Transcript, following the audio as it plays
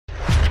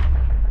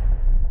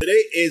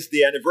Today is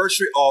the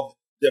anniversary of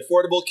the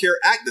Affordable Care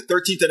Act, the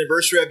 13th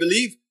anniversary, I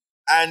believe.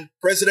 And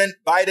President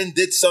Biden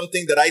did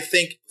something that I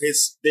think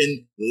has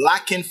been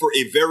lacking for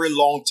a very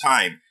long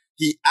time.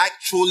 He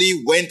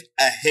actually went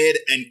ahead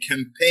and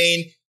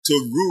campaigned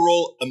to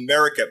rural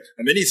America.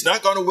 I mean, he's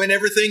not going to win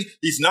everything.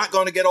 He's not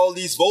going to get all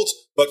these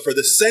votes. But for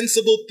the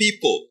sensible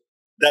people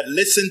that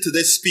listen to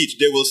this speech,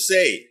 they will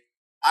say,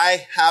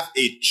 I have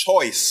a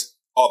choice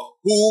of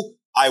who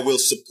I will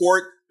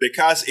support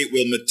because it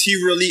will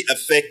materially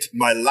affect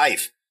my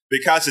life,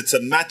 because it's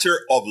a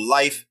matter of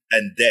life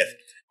and death.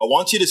 I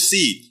want you to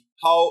see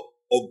how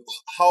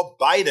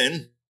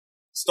Biden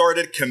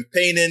started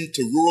campaigning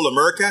to rural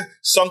America,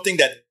 something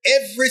that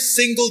every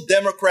single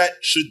Democrat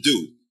should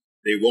do.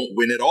 They won't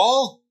win it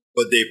all,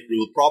 but they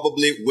will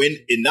probably win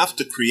enough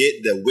to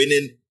create the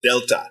winning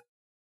delta.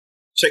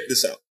 Check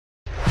this out.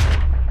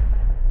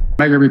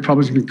 MAGA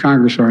Republicans in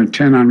Congress are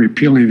intent on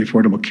repealing the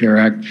Affordable Care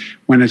Act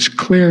when it's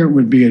clear it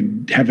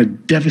would have a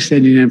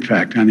devastating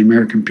impact on the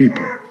American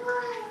people.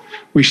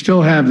 We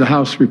still haven't seen the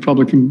House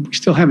Republican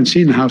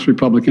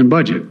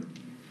budget.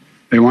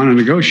 They want to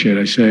negotiate.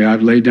 I say,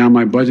 I've laid down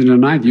my budget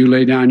tonight. You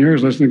lay down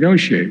yours. Let's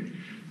negotiate.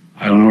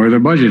 I don't know where their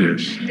budget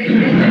is.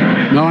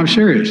 No, I'm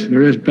serious.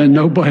 There has been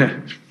no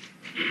budget.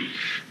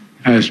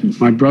 As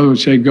my brother would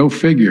say, go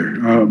figure.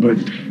 But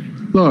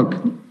look,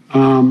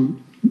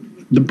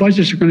 the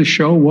budgets are going to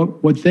show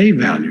what they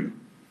value.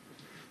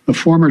 The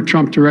former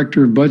Trump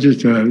director of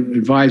budget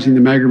advising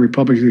the MAGA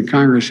Republicans in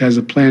Congress has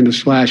a plan to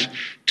slash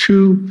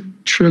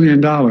 $2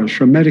 trillion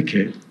from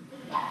Medicaid.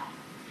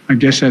 I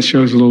guess that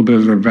shows a little bit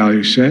of their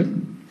value set.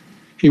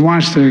 He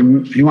wants to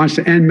end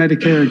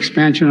Medicare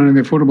expansion under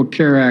the Affordable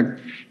Care Act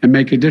and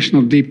make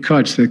additional deep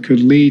cuts that could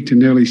lead to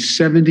nearly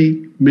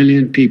 70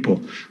 million people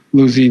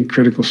losing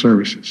critical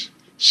services.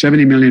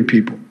 70 million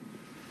people.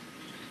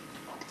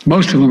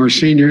 Most of them are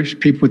seniors,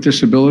 people with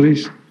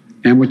disabilities,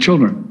 and with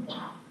children.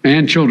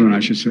 And children,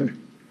 I should say.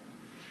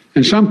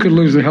 And some could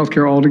lose their health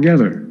care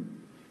altogether.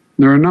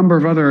 There are a number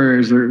of other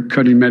areas that are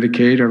cutting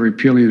Medicaid or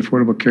repealing the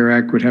Affordable Care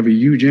Act would have a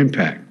huge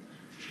impact.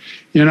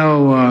 You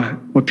know,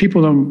 what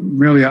people don't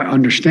really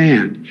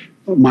understand,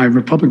 my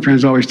Republican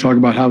friends always talk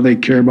about how they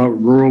care about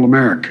rural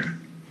America.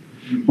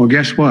 Well,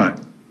 guess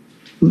what?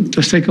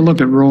 Just take a look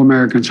at rural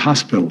Americans'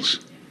 hospitals,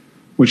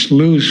 which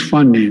lose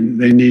funding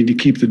they need to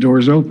keep the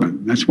doors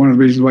open. That's one of the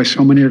reasons why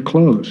so many are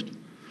closed.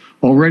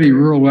 Already,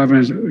 rural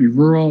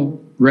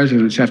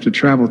residents have to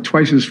travel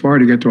twice as far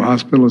to get to a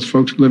hospital as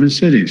folks who live in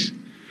cities,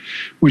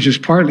 which is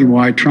partly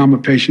why trauma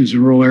patients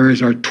in rural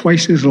areas are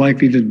twice as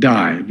likely to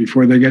die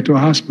before they get to a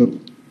hospital.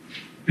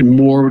 And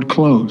more would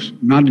close.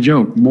 Not a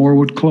joke, more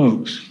would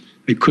close.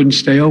 They couldn't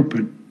stay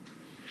open.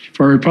 If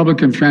our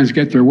Republican friends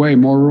get their way,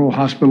 more rural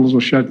hospitals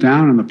will shut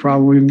down and the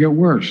problem will even get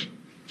worse.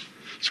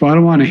 So I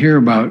don't want to hear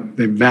about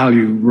they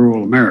value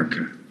rural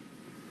America.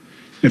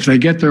 If they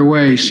get their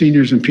way,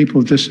 seniors and people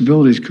with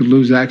disabilities could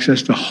lose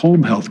access to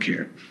home health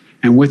care,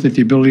 and with it,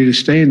 the ability to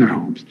stay in their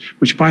homes,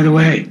 which, by the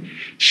way,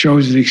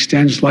 shows it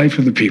extends life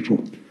of the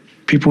people.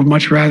 People would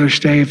much rather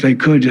stay, if they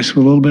could, just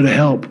with a little bit of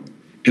help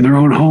in their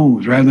own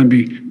homes rather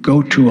than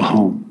go to a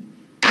home.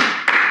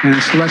 And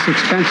it's less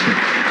expensive.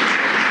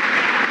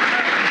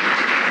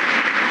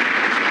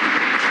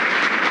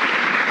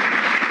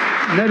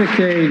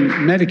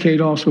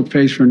 Medicaid also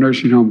pays for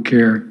nursing home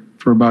care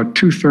for about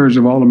 2/3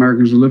 of all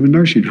Americans who live in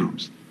nursing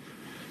homes.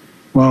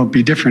 Well, it'd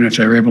be different if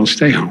they were able to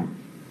stay home.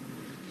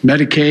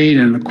 Medicaid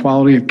and the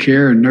quality of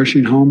care in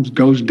nursing homes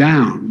goes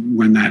down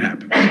when that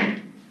happens.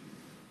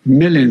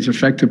 Millions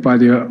affected by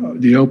the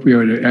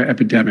opioid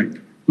epidemic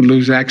would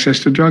lose access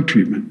to drug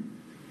treatment.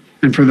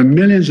 And for the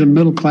millions of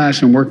middle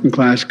class and working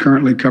class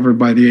currently covered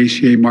by the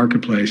ACA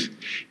marketplace,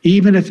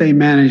 even if they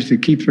manage to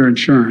keep their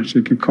insurance,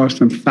 it could cost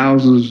them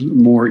thousands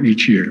more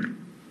each year.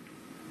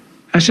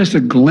 That's just a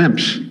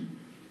glimpse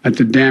at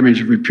the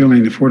damage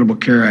repealing the Affordable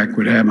Care Act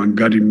would have on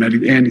gutting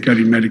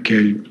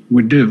Medicaid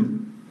would do.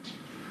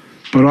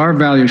 But our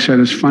value set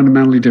is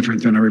fundamentally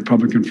different than our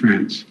Republican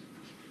friends.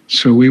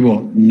 So we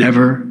will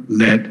never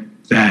let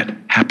that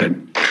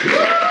happen.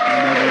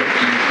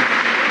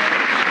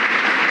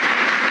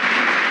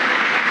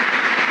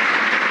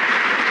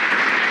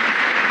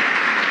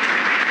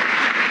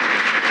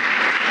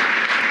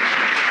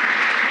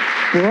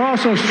 We're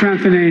also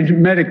strengthening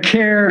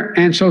Medicare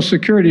and Social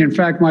Security. In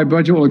fact, my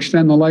budget will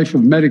extend the life of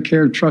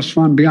Medicare Trust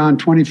Fund beyond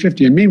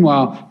 2050. And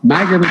meanwhile,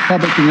 MAGA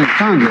Republicans in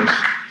Congress,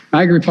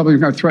 MAGA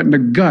Republicans are threatening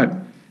to gut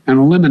and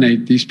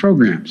eliminate these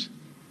programs.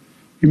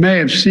 You may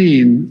have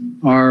seen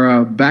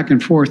our back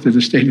and forth at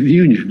the State of the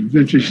Union,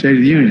 Vintage State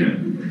of the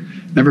Union.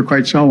 Never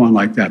quite saw one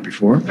like that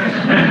before.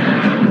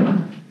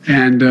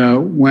 And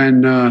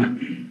when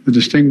the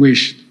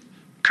distinguished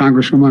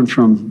Congresswoman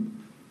from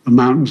the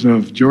mountains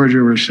of Georgia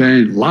were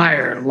saying,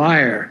 liar,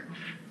 liar,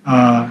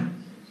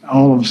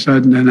 all of a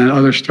sudden, and then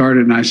others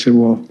started, and I said,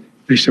 well,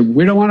 they said,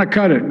 we don't want to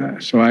cut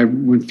it. So I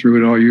went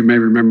through it all. You may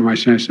remember my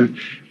saying, I said,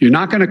 you're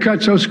not going to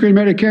cut Social Security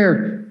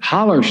Medicare.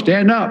 Holler,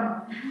 stand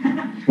up.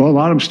 Well, a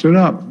lot of them stood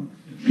up.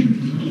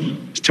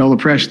 Just tell the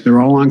press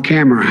they're all on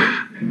camera.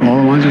 All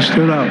the ones that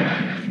stood up.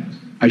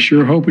 I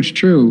sure hope it's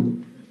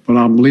true, but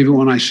I'll believe it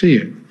when I see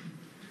it.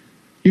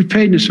 You've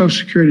paid into Social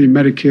Security and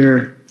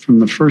Medicare from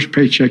the first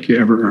paycheck you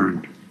ever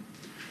earned,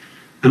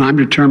 and I'm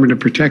determined to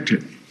protect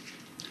it.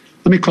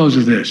 Let me close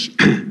with this.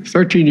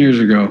 13 years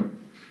ago,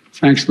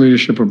 thanks to the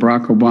leadership of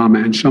Barack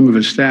Obama and some of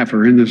his staff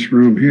are in this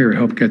room here,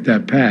 helped get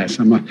that passed.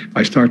 If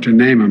I start to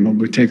name them, it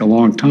would take a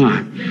long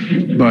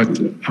time, but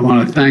I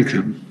want to thank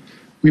them.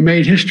 We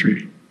made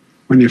history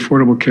when the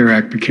Affordable Care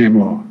Act became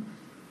law.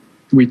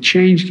 We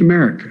changed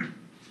America.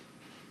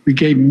 We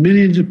gave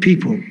millions of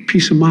people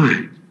peace of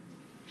mind.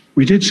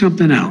 We did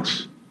something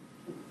else.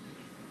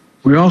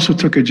 We also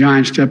took a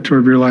giant step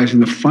toward realizing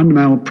the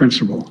fundamental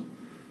principle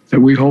that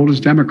we hold as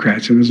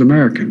Democrats and as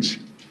Americans,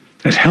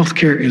 that health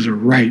care is a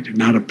right,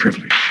 not a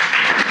privilege.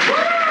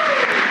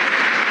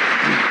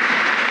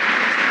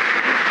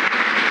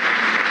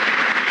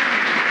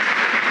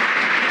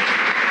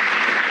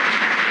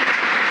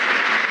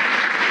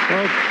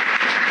 Well,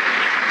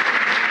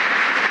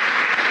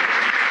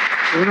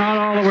 we're not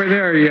all the way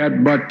there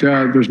yet, but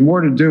there's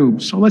more to do.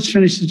 So let's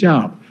finish the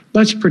job.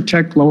 Let's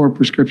protect lower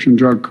prescription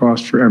drug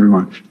costs for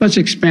everyone. Let's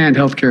expand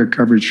health care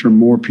coverage for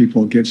more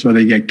people so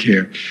they get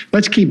care.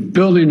 Let's keep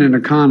building an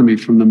economy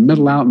from the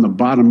middle out and the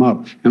bottom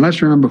up. And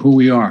let's remember who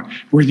we are.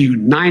 We're the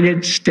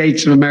United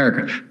States of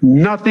America.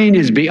 Nothing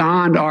is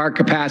beyond our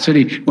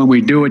capacity when we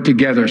do it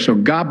together. So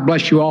God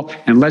bless you all,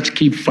 and let's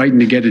keep fighting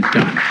to get it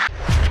done.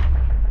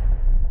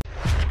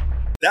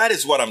 That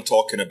is what I'm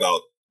talking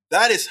about.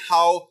 That is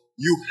how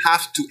you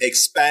have to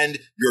expand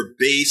your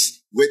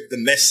base with the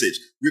message.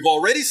 We've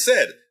already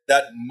said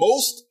that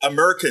most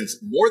Americans,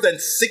 more than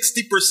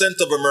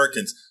 60% of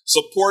Americans,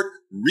 support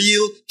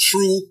real,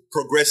 true,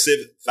 progressive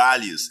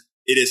values.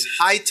 It is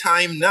high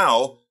time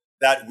now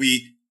that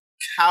we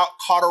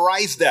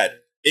cauterize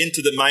that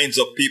into the minds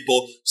of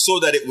people so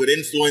that it would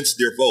influence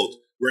their vote.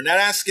 We're not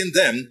asking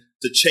them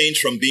to change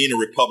from being a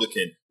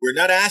Republican. We're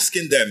not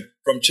asking them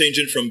from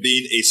changing from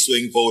being a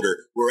swing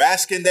voter. We're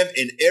asking them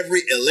in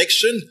every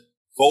election,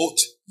 vote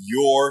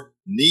your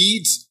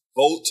needs,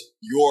 vote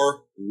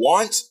your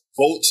wants,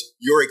 vote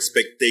your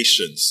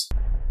expectations.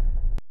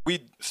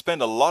 We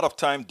spend a lot of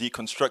time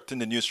deconstructing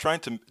the news,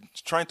 trying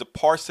to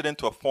parse it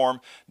into a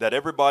form that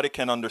everybody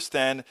can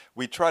understand.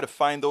 We try to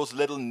find those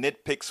little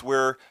nitpicks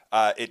where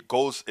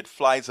it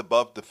flies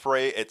above the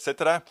fray,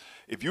 etc.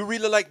 If you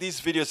really like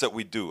these videos that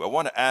we do, I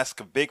want to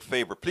ask a big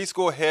favor. Please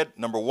go ahead,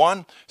 number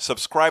one,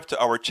 subscribe to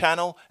our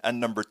channel,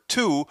 and number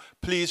two,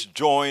 please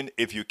join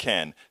if you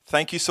can.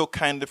 Thank you so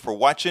kindly for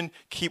watching.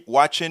 Keep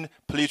watching.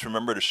 Please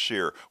remember to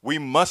share. We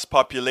must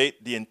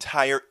populate the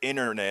entire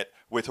internet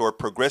with our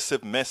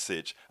progressive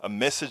message, a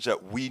message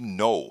that we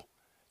know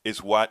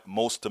is what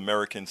most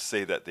Americans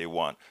say that they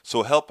want.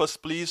 So help us,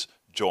 please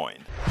join.